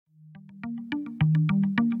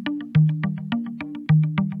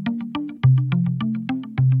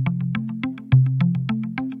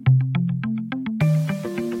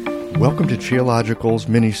Welcome to Qiological's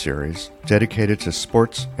mini-series dedicated to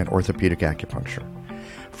sports and orthopedic acupuncture.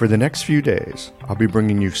 For the next few days, I'll be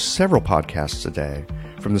bringing you several podcasts a day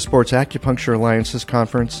from the Sports Acupuncture Alliance's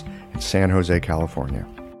conference in San Jose, California.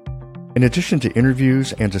 In addition to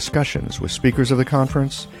interviews and discussions with speakers of the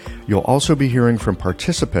conference, you'll also be hearing from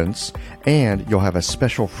participants, and you'll have a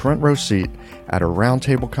special front row seat at a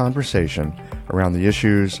roundtable conversation around the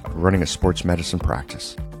issues of running a sports medicine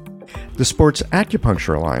practice. The Sports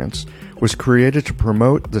Acupuncture Alliance was created to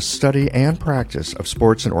promote the study and practice of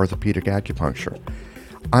sports and orthopedic acupuncture.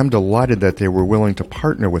 I'm delighted that they were willing to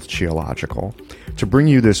partner with Qiological to bring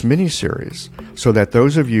you this mini-series so that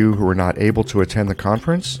those of you who were not able to attend the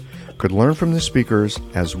conference could learn from the speakers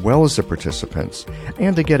as well as the participants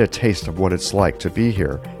and to get a taste of what it's like to be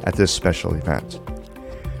here at this special event.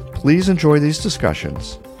 Please enjoy these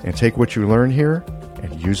discussions and take what you learn here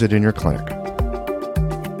and use it in your clinic.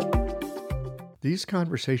 These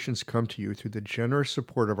conversations come to you through the generous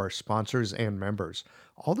support of our sponsors and members.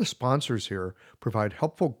 All the sponsors here provide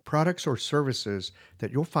helpful products or services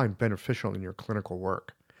that you'll find beneficial in your clinical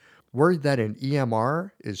work. Worried that an EMR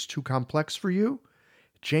is too complex for you?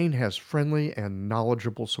 Jane has friendly and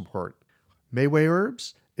knowledgeable support. Mayway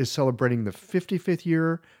Herbs is celebrating the 55th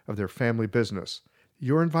year of their family business.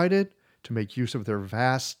 You're invited to make use of their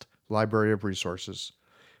vast library of resources.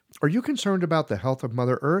 Are you concerned about the health of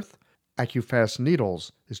Mother Earth? AccuFast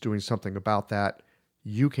Needles is doing something about that.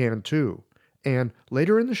 You can too. And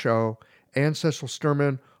later in the show, Ancestral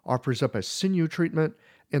Sturman offers up a sinew treatment,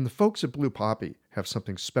 and the folks at Blue Poppy have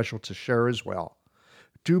something special to share as well.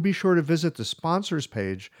 Do be sure to visit the sponsors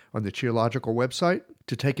page on the Qiological website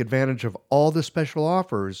to take advantage of all the special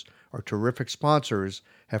offers our terrific sponsors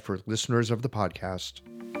have for listeners of the podcast.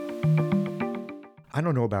 I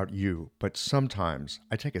don't know about you, but sometimes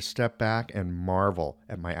I take a step back and marvel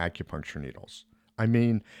at my acupuncture needles. I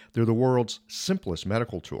mean, they're the world's simplest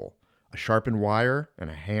medical tool. A sharpened wire and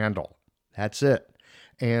a handle. That's it.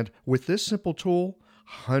 And with this simple tool,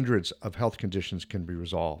 hundreds of health conditions can be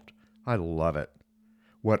resolved. I love it.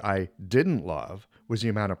 What I didn't love was the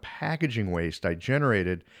amount of packaging waste I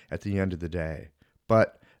generated at the end of the day.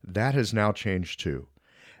 But that has now changed too.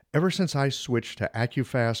 Ever since I switched to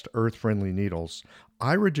AccuFast earth-friendly needles,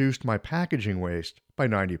 I reduced my packaging waste by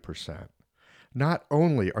 90%. Not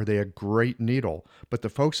only are they a great needle, but the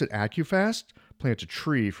folks at AccuFast plant a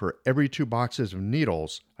tree for every 2 boxes of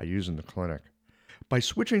needles I use in the clinic. By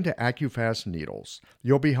switching to AccuFast needles,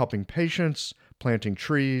 you'll be helping patients, planting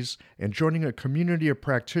trees, and joining a community of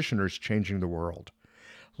practitioners changing the world.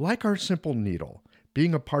 Like our simple needle,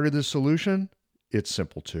 being a part of the solution, it's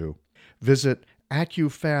simple too. Visit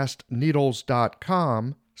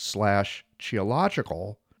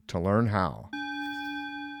AccuFastNeedles.com/Qiological to learn how.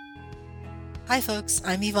 Hi folks,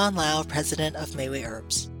 I'm Yvonne Lau, president of Mayway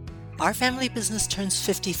Herbs. Our family business turns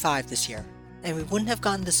 55 this year, and we wouldn't have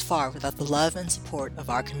gotten this far without the love and support of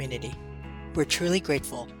our community. We're truly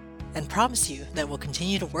grateful and promise you that we'll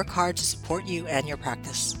continue to work hard to support you and your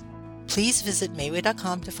practice. Please visit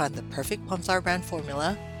Mayway.com to find the perfect Plum Flower brand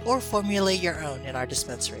formula or formulate your own in our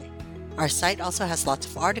dispensary. Our site also has lots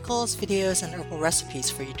of articles, videos, and herbal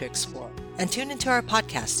recipes for you to explore. And tune into our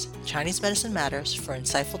podcast, Chinese Medicine Matters, for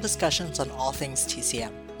insightful discussions on all things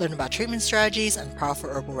TCM. Learn about treatment strategies and powerful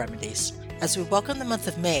herbal remedies. As we welcome the month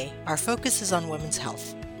of May, our focus is on women's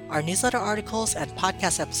health. Our newsletter articles and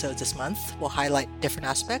podcast episodes this month will highlight different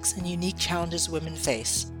aspects and unique challenges women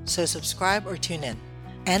face, so subscribe or tune in.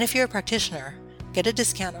 And if you're a practitioner, get a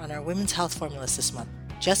discount on our women's health formulas this month.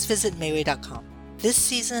 Just visit Mayway.com. This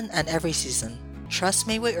season and every season, trust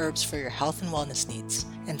Mayway Herbs for your health and wellness needs,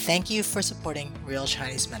 and thank you for supporting Real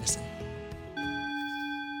Chinese Medicine.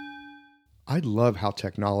 I love how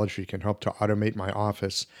technology can help to automate my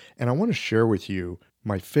office, and I want to share with you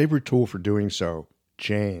my favorite tool for doing so,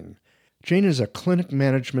 Jane. Jane is a clinic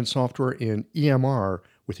management software in EMR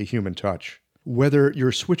with a human touch. Whether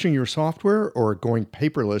you're switching your software or going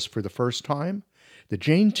paperless for the first time, the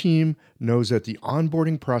Jane team knows that the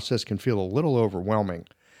onboarding process can feel a little overwhelming.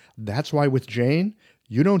 That's why with Jane,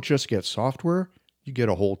 you don't just get software, you get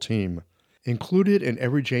a whole team. Included in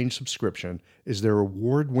every Jane subscription is their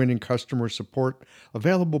award-winning customer support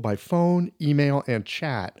available by phone, email, and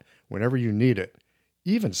chat whenever you need it,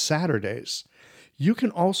 even Saturdays. You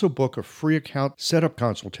can also book a free account setup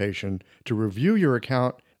consultation to review your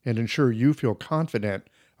account and ensure you feel confident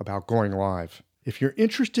about going live. If you're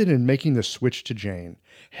interested in making the switch to Jane,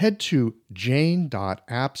 head to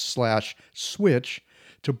jane.app/switch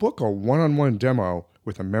to book a one-on-one demo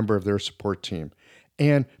with a member of their support team.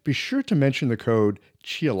 And be sure to mention the code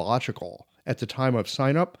Qiological at the time of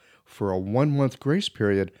sign up for a 1-month grace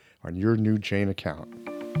period on your new Jane account.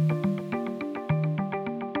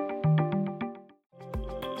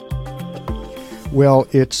 Well,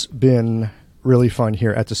 it's been really fun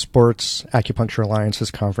here at the Sports Acupuncture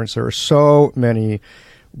Alliance's conference. There are so many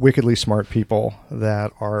wickedly smart people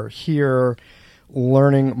that are here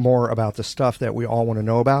learning more about the stuff that we all want to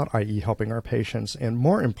know about, i.e. helping our patients, and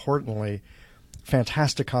more importantly,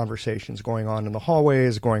 fantastic conversations going on in the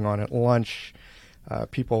hallways, going on at lunch,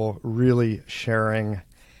 people really sharing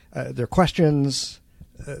their questions,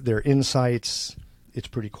 their insights. It's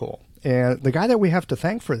pretty cool. And the guy that we have to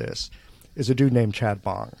thank for this is a dude named Chad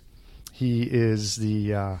Bong. He is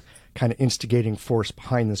the kind of instigating force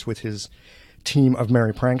behind this with his team of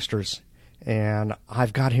merry pranksters. And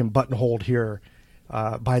I've got him buttonholed here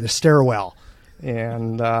by the stairwell.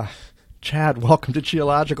 And Chad, welcome to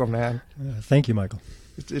Geological, man. Thank you, Michael.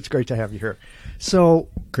 It's great to have you here. So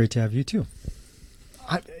great to have you too.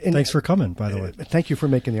 Thanks for coming, by the way. Thank you for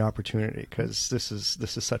making the opportunity, because this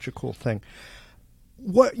is such a cool thing.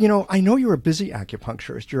 I know you're a busy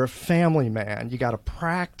acupuncturist. You're a family man. You got to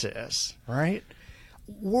practice, right?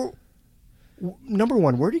 Number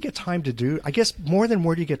one, where do you get time to do? I guess more than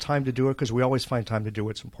where do you get time to do it, because we always find time to do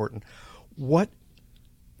what's important. What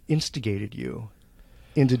instigated you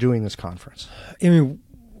into doing this conference? I mean,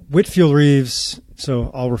 Whitfield Reeves, so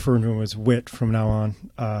I'll refer to him as Whit from now on,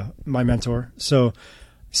 my mentor. So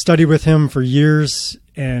studied with him for years,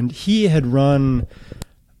 and he had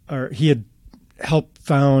helped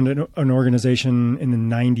found an organization in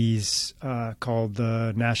the 90s called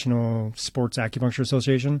the National Sports Acupuncture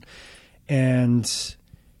Association. And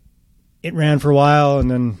it ran for a while, and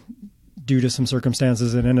then due to some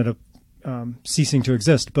circumstances, it ended up ceasing to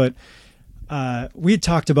exist. But we had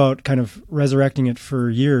talked about kind of resurrecting it for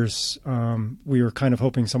years. We were kind of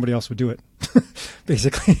hoping somebody else would do it,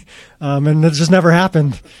 basically. And it just never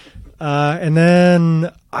happened. And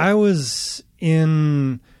then I was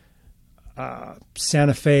in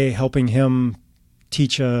Santa Fe helping him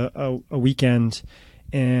teach a weekend,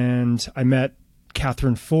 and I met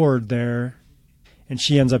Catherine Ford there, and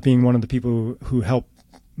she ends up being one of the people who helped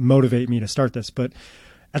motivate me to start this. But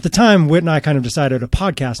at the time, Whit and I kind of decided a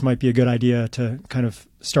podcast might be a good idea to kind of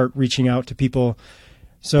start reaching out to people.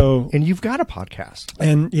 And you've got a podcast.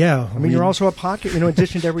 And yeah. I mean, you're also a podcast, in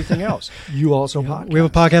addition to everything else. You also podcast. We have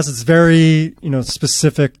a podcast that's very,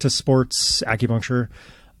 specific to sports acupuncture,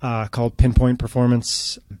 called Pinpoint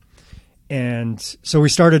Performance. And so we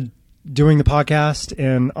started doing the podcast,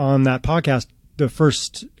 and on that podcast, the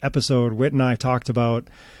first episode, Whit and I talked about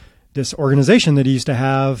this organization that he used to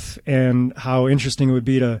have and how interesting it would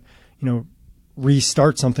be to,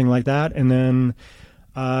 restart something like that. And then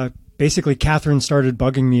basically Catherine started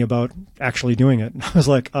bugging me about actually doing it. I was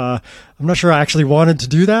like, I'm not sure I actually wanted to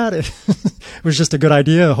do that. It was just a good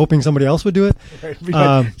idea, hoping somebody else would do it.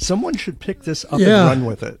 Right. Someone should pick this up and run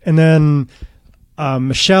with it. And then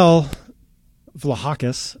Michelle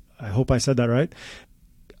Vlahakis, I hope I said that right,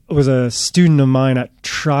 was a student of mine at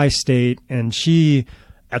Tri-State, and she,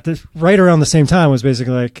 right around the same time, was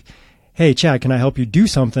basically like, hey, Chad, can I help you do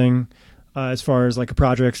something as far as like a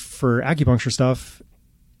project for acupuncture stuff?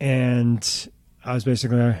 And I was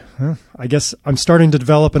basically like, I guess I'm starting to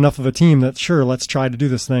develop enough of a team that, sure, let's try to do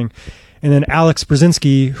this thing. And then Alex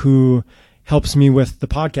Brzezinski, who helps me with the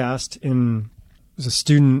podcast, was a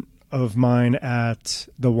student of mine at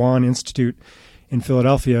the Juan Institute in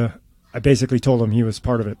Philadelphia. I basically told him he was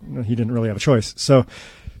part of it. He didn't really have a choice. So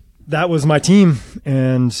that was my team,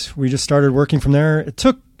 and we just started working from there. It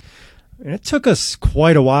took us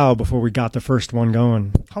quite a while before we got the first one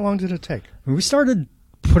going. How long did it take? We started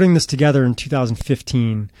putting this together in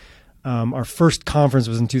 2015. Our first conference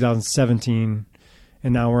was in 2017,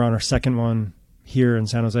 and now we're on our second one here in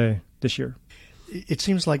San Jose this year. It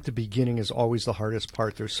seems like the beginning is always the hardest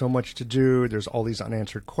part. There's so much to do. There's all these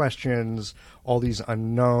unanswered questions, all these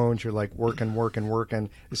unknowns. You're like working.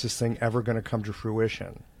 Is this thing ever going to come to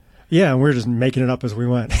fruition? Yeah, and we're just making it up as we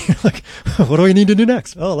went. Like, what do we need to do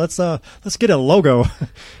next? Oh, let's get a logo.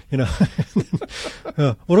 What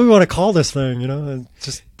do we want to call this thing? And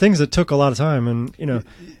just things that took a lot of time. And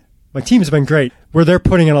my team's been great. Where they're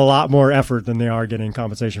putting in a lot more effort than they are getting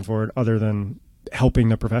compensation for it, other than helping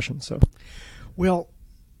the profession. So. Well,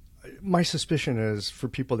 my suspicion is for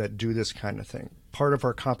people that do this kind of thing, part of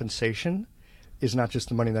our compensation is not just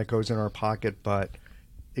the money that goes in our pocket, but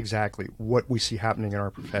exactly what we see happening in our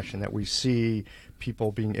profession, that we see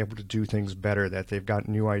people being able to do things better, that they've got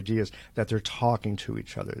new ideas, that they're talking to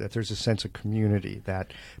each other, that there's a sense of community,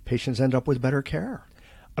 that patients end up with better care.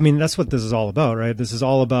 I mean, that's what this is all about, right? This is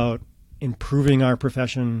all about improving our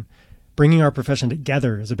profession, bringing our profession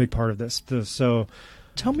together is a big part of this. So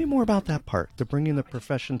tell me more about that part, the bringing the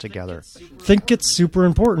profession together. I think it's super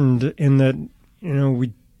important in that,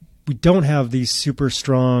 we don't have these super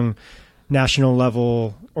strong national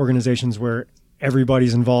level organizations where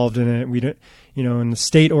everybody's involved in it. We don't, and the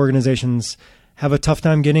state organizations have a tough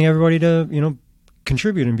time getting everybody to,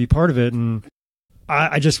 contribute and be part of it. And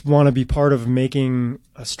I just want to be part of making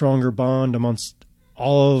a stronger bond amongst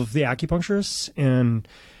all of the acupuncturists and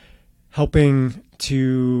helping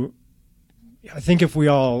to, I think if we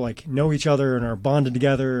all know each other and are bonded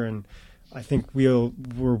together, and I think we're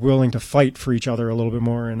willing to fight for each other a little bit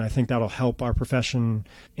more, and I think that'll help our profession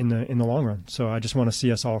in the long run. So I just want to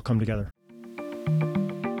see us all come together.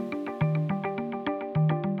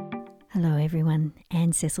 Hello everyone,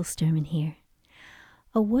 Anne Cecil Sturman here.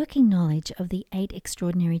 A working knowledge of the 8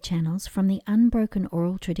 extraordinary channels from the unbroken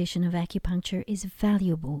oral tradition of acupuncture is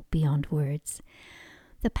valuable beyond words.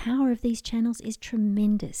 The power of these channels is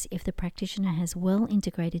tremendous if the practitioner has well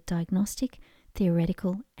integrated diagnostic,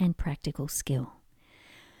 theoretical, and practical skill.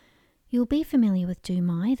 You'll be familiar with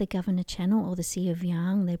Dumai, the Governor Channel, or the Sea of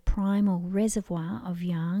Yang, the primal reservoir of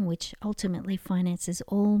Yang, which ultimately finances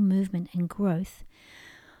all movement and growth.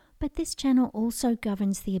 But this channel also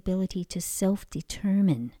governs the ability to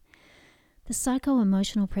self-determine. The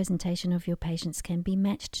psycho-emotional presentation of your patients can be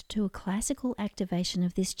matched to a classical activation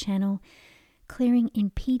of this channel, clearing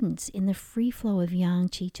impedance in the free flow of Yang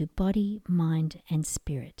Qi to body, mind, and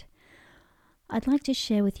spirit. I'd like to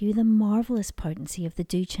share with you the marvelous potency of the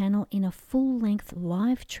Du channel in a full-length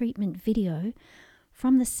live treatment video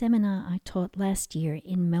from the seminar I taught last year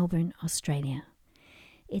in Melbourne, Australia.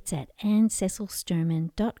 It's at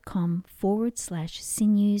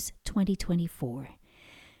annececilsturman.com/sinews 2024.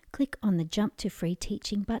 Click on the Jump to Free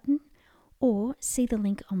Teaching button or see the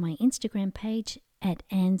link on my Instagram page at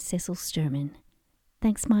Anne Cecil Sturman.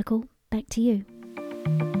 Thanks, Michael. Back to you.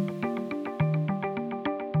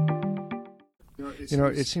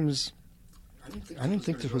 It seems, I didn't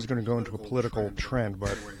think this was going to go into a political trend,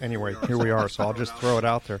 but anyway, here we are, so I'll just throw it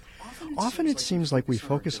out there. Often it seems like we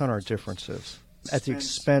focus on our differences at the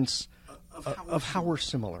expense of how we're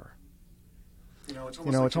similar.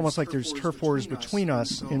 It's almost like there's turf wars between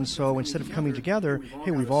us, and so instead of coming together, hey,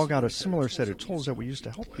 we've all got a similar set of tools that we used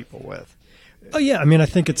to help people with. Oh yeah, I mean, I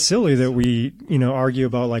think it's silly that we, argue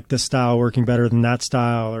about this style working better than that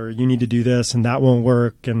style, or you need to do this and that won't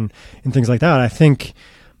work, and things like that. I think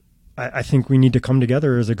we need to come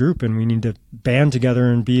together as a group, and we need to band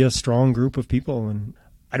together and be a strong group of people. And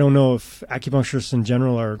I don't know if acupuncturists in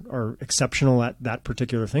general are exceptional at that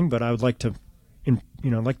particular thing, but I would like to,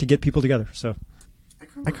 get people together. So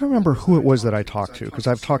I can't remember who it was that I talked to, because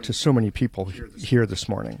I've talked to so many people here this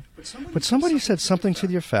morning. But somebody said something to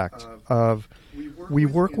the effect of, we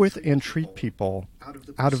work with and treat people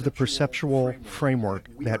out of the perceptual framework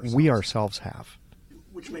that we ourselves have,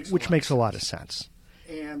 which makes a lot of sense.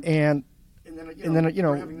 And then,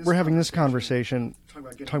 we're having this conversation,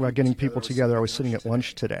 talking about getting people together. I was sitting at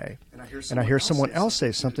lunch today, and I hear someone else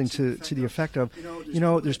say something to the effect of,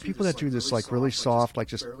 there's people that do this really soft,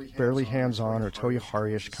 just barely hands-on or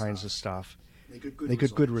Toyo-Hari-ish kinds of stuff. They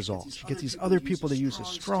get good results. You get these other people that use a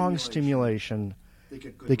strong stimulation.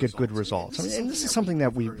 They get good results. And this is something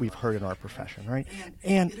that we've heard in our profession, right?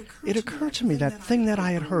 And it occurred to me, that thing that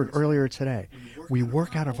I had heard earlier today, we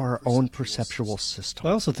work out of our own perceptual system.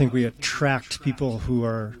 I also think we attract people who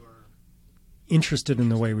are interested in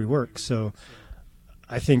the way we work. So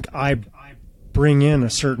I think I bring in a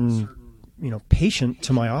certain, patient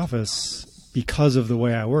to my office because of the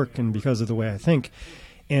way I work and because of the way I think.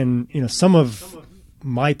 And, some of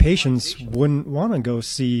my patients wouldn't want to go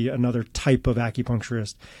see another type of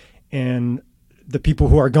acupuncturist. And the people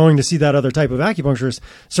who are going to see that other type of acupuncturist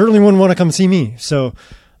certainly wouldn't want to come see me. So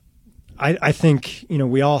I think,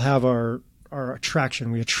 we all have our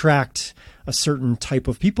attraction. We attract a certain type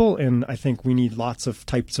of people, and I think we need lots of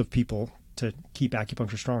types of people to keep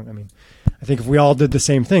acupuncture strong. I mean, I think if we all did the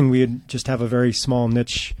same thing, we'd just have a very small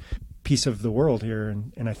niche piece of the world here.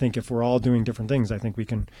 And I think if we're all doing different things, I think we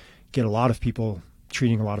can get a lot of people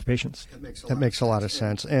treating a lot of patients. That makes a lot of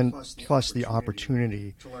sense. And plus the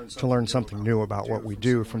opportunity to learn something new about what we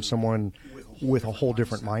do from someone with a whole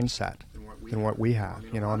different mindset than what we have.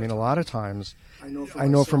 A lot of times, I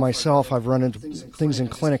know for myself, I've run into things in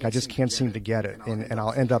clinic, I just can't seem to get it. And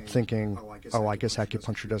I'll end up thinking, I guess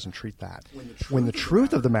acupuncture doesn't treat that. When the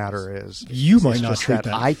truth of the matter is, you might not treat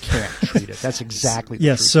that. I can't treat it. That's exactly the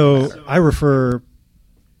yes, truth so of the matter.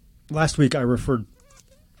 Last week I referred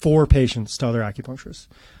 4 patients to other acupuncturists.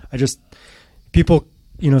 People,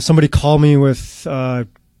 somebody called me with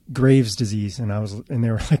Graves' disease, and they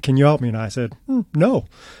were like, "Can you help me?" And I said, "No,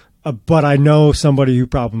 but I know somebody who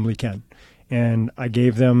probably can." And I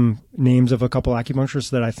gave them names of a couple acupuncturists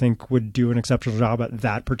that I think would do an exceptional job at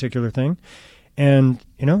that particular thing. And,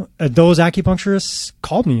 those acupuncturists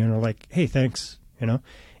called me and are like, hey, thanks,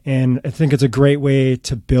 And I think it's a great way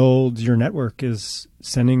to build your network, is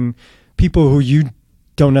sending people who you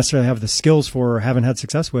don't necessarily have the skills for or haven't had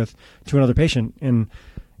success with to another patient. And,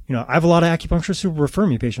 I have a lot of acupuncturists who refer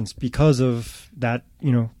me patients because of that,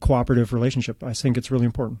 cooperative relationship. I think it's really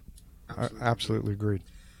important. I absolutely agreed.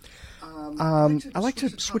 I'd like to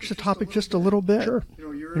switch the topic just a little bit. Sure.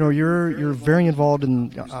 You're very involved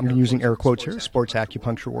in, I'm using air quotes here, sports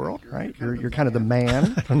acupuncture world, right? You're kind of the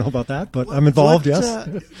man. I don't know about that, but I'm involved, yes.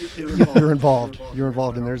 You're involved. You're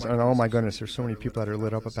involved, and oh my goodness, there's so many people that are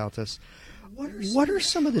lit up about this. What are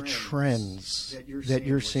some of the trends that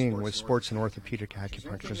you're seeing with sports and orthopedic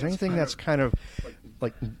acupuncture? Is there anything that's kind of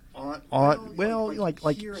like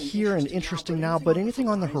here and interesting now, but anything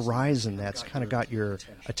on the horizon that's kind of got your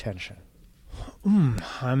attention?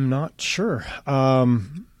 I'm not sure. I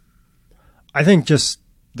think just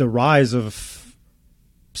the rise of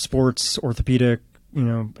sports, orthopedic,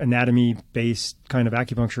 anatomy-based kind of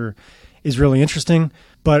acupuncture is really interesting.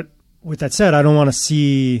 But with that said, I don't want to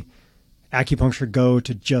see acupuncture go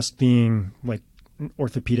to just being like an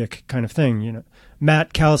orthopedic kind of thing.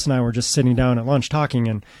 Matt Callis and I were just sitting down at lunch talking,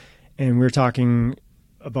 and we were talking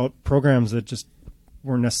about programs that just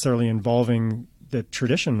weren't necessarily involving the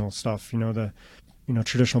traditional stuff, the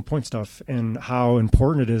traditional point stuff, and how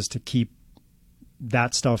important it is to keep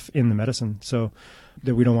that stuff in the medicine so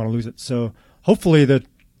that we don't want to lose it. So hopefully the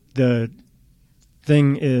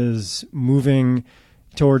thing is moving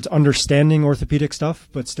towards understanding orthopedic stuff,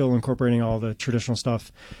 but still incorporating all the traditional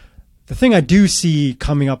stuff. The thing I do see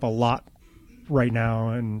coming up a lot right now,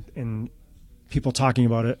 and people talking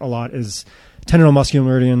about it a lot, is tendinomuscular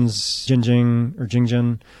meridians,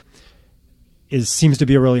 Jingjin. Seems to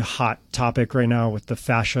be a really hot topic right now with the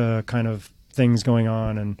fascia kind of things going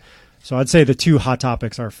on. And so I'd say the two hot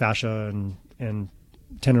topics are fascia and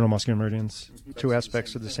tendinomuscular meridians. Two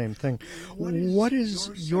aspects of the same thing. What is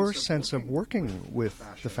your sense of working with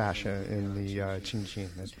the fascia in the Jingjin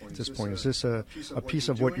at this point? Is this a piece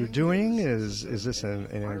of what you're doing? Is this an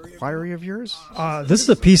inquiry of yours? This is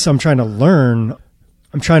a piece I'm trying to learn.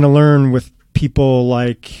 I'm trying to learn with people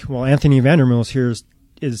like, Anthony Vandermills here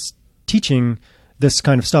is teaching this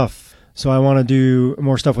kind of stuff. So I want to do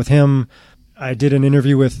more stuff with him. I did an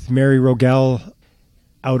interview with Mary Rogel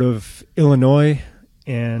out of Illinois,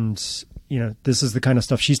 and this is the kind of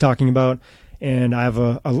stuff she's talking about. And I have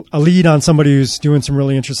a lead on somebody who's doing some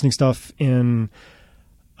really interesting stuff in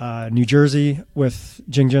New Jersey with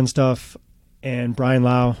Jingjin stuff, and Brian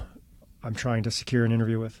Lau I'm trying to secure an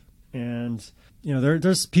interview with. And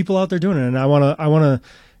there's people out there doing it, and I want to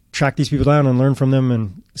track these people down and learn from them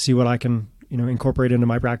and see what I can incorporate into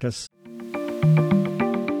my practice.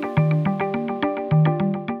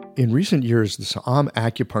 In recent years, the Sa'am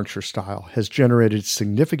acupuncture style has generated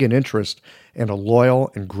significant interest and a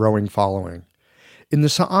loyal and growing following. In the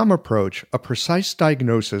Sa'am approach, a precise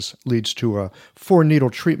diagnosis leads to a 4-needle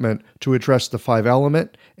treatment to address the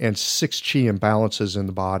 5-element and 6 qi imbalances in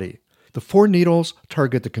the body. The 4 needles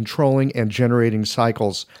target the controlling and generating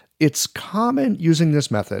cycles. It's common using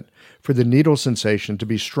this method for the needle sensation to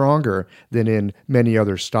be stronger than in many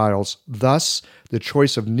other styles. Thus, the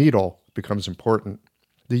choice of needle becomes important.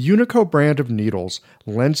 The Unico brand of needles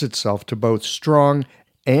lends itself to both strong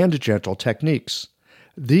and gentle techniques.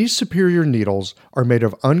 These superior needles are made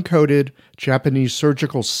of uncoated Japanese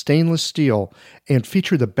surgical stainless steel and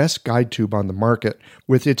feature the best guide tube on the market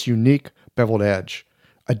with its unique beveled edge.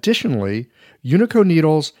 Additionally, Unico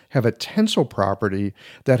needles have a tensile property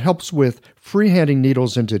that helps with freehanding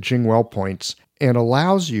needles into Jingwell points and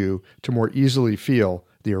allows you to more easily feel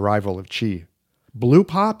the arrival of qi. Blue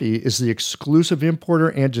Poppy is the exclusive importer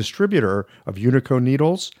and distributor of Unico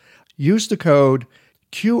needles. Use the code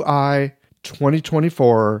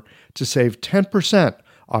QI2024 to save 10%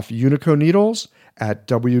 off Unico needles at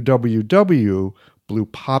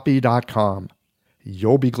www.bluepoppy.com.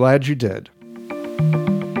 You'll be glad you did.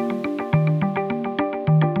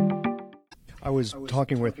 I was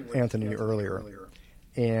talking with Anthony earlier,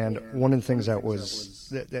 and one of the things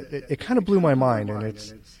that it kind of blew my mind, and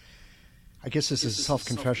I guess this is a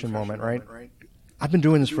self-confession moment, right? I've been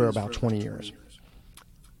doing this for about 20 years.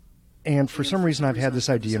 And for some reason, I've had this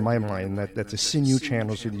idea in my mind that the sinew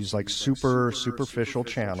channels are these like superficial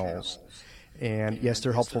channels. And yes,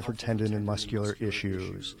 they're helpful for tendon and muscular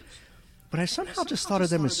issues. but I somehow just thought of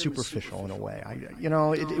them as superficial in a way.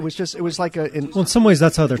 It was like well, in some ways,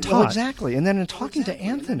 that's how they're taught. Well, exactly. And then in talking to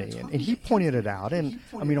Anthony, and he pointed it out, and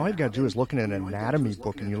I mean, all you've got to do is look in an anatomy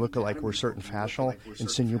book, and you look at like where certain fascial and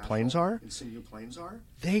sinew planes are.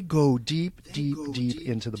 They go deep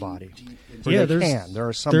into the body. Yeah, there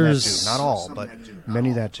are some that do, not all, but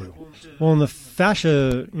many that do. Well, in the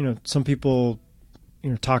fascia, some people,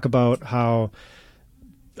 talk about how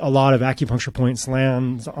a lot of acupuncture points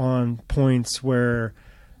lands on points where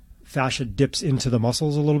fascia dips into the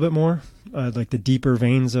muscles a little bit more, like the deeper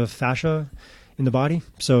veins of fascia in the body.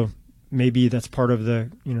 So maybe that's part of the,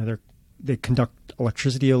 they conduct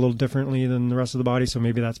electricity a little differently than the rest of the body. So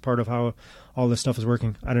maybe that's part of how all this stuff is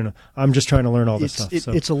working. I don't know. I'm just trying to learn all this stuff.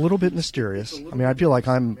 It's a little bit mysterious. I mean, I feel like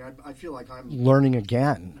I'm learning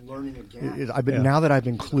again. Now that I've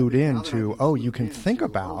been clued into, you can think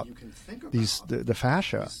about the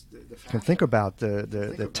fascia. You can think about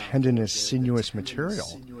the tendinous, sinuous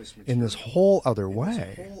material in this whole other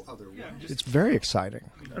way. It's very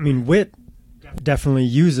exciting. I mean, Whit definitely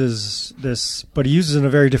uses this, but he uses it in a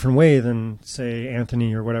very different way than, say,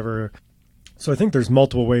 Anthony or whatever. So I think there's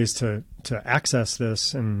multiple ways to access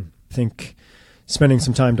this, and I think spending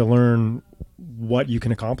some time to learn what you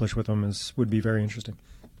can accomplish with them would be very interesting.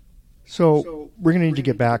 So we're going to need to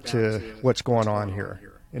get back to what's going on here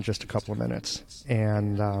in just a couple of minutes.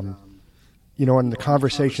 And, in the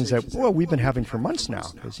conversations that, we've been having for months now,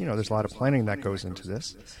 because, there's a lot of planning that goes into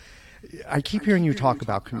this. I keep hearing you talk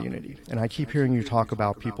about community, and I keep hearing you talk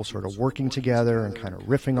about people sort of working together and kind of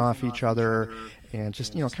riffing off each other and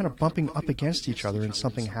just, kind of bumping up against each other, and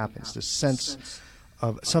something happens, this sense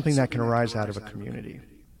of something that can arise out of a community.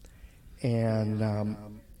 And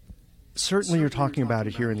certainly you're talking about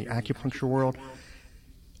it here in the acupuncture world.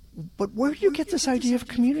 But where do you get this idea of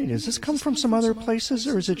community? Does this come from some other places,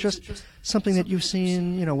 or is it just something that you've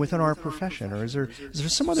seen, within our profession? Or is there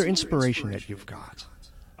some other inspiration that you've got?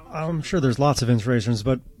 I'm sure there's lots of inspirations,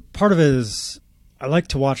 but part of it is I like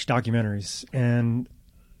to watch documentaries. And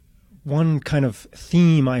one kind of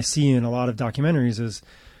theme I see in a lot of documentaries is,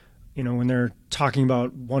 when they're talking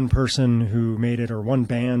about one person who made it or one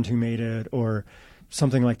band who made it or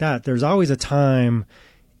something like that, there's always a time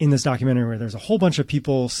in this documentary where there's a whole bunch of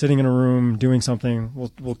people sitting in a room doing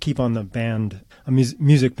something. We'll keep on the band, a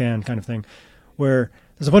music band kind of thing, where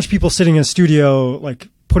there's a bunch of people sitting in a studio, like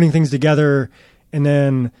putting things together, and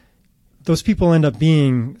then those people end up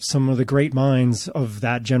being some of the great minds of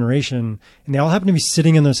that generation, and they all happen to be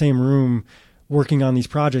sitting in the same room working on these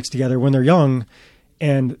projects together when they're young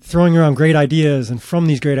and throwing around great ideas, and from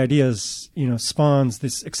these great ideas, spawns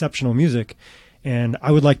this exceptional music. And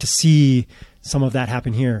I would like to see some of that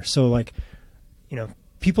happen here. So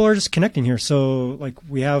people are just connecting here. So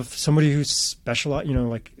we have somebody who's specialized,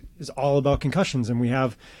 is all about concussions, and we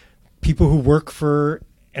have people who work for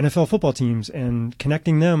NFL football teams and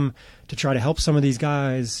connecting them to try to help some of these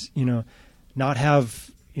guys, not have,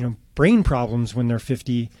 brain problems when they're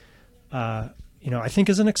 50, I think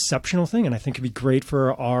is an exceptional thing. And I think it'd be great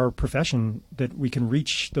for our profession that we can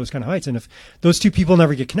reach those kind of heights. And if those two people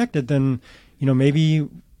never get connected, then, maybe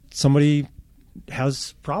somebody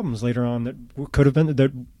has problems later on that could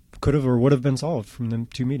have or would have been solved from them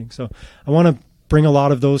two meetings. So I want to bring a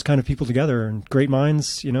lot of those kind of people together and great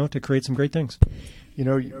minds, to create some great things.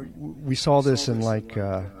 We saw this in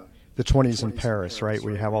the 20s in Paris, right?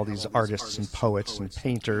 Where you have all these artists and poets and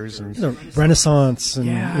painters and the Renaissance, and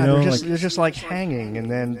they're just like hanging,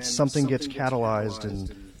 and then something gets catalyzed,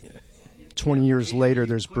 and 20 years later,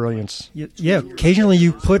 there's brilliance. Yeah, occasionally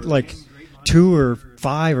you put 2 or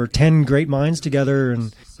 5 or 10 great minds together,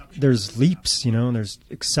 and there's leaps, there's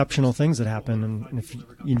exceptional things that happen. And if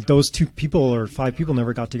those 2 people or 5 people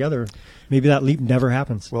never got together, maybe that leap never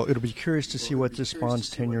happens. Well, it'll be curious to see what this spawns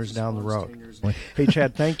 10 years down the road. Hey,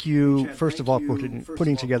 Chad, thank you, first of all, for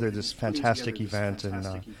putting together this fantastic event,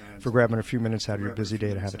 and for grabbing a few minutes out of your busy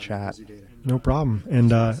day to have a chat. No problem.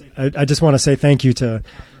 And I just want to say thank you to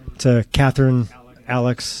Catherine,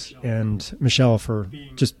 Alex, and Michelle for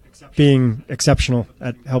just being exceptional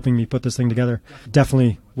at helping me put this thing together.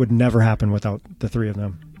 Definitely would never happen without the 3 of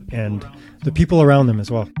them and the people around them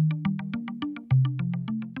as well.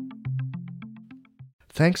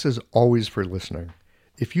 Thanks as always for listening.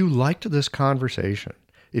 If you liked this conversation,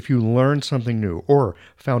 if you learned something new or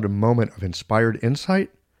found a moment of inspired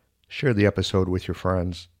insight, share the episode with your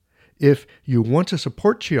friends. If you want to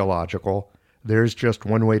support Qiological, there's just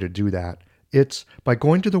one way to do that. It's by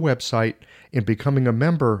going to the website and becoming a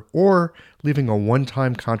member or leaving a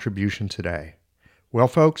one-time contribution today. Well,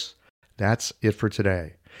 folks, that's it for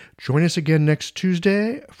today. Join us again next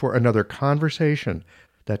Tuesday for another conversation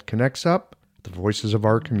that connects up the voices of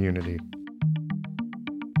our community.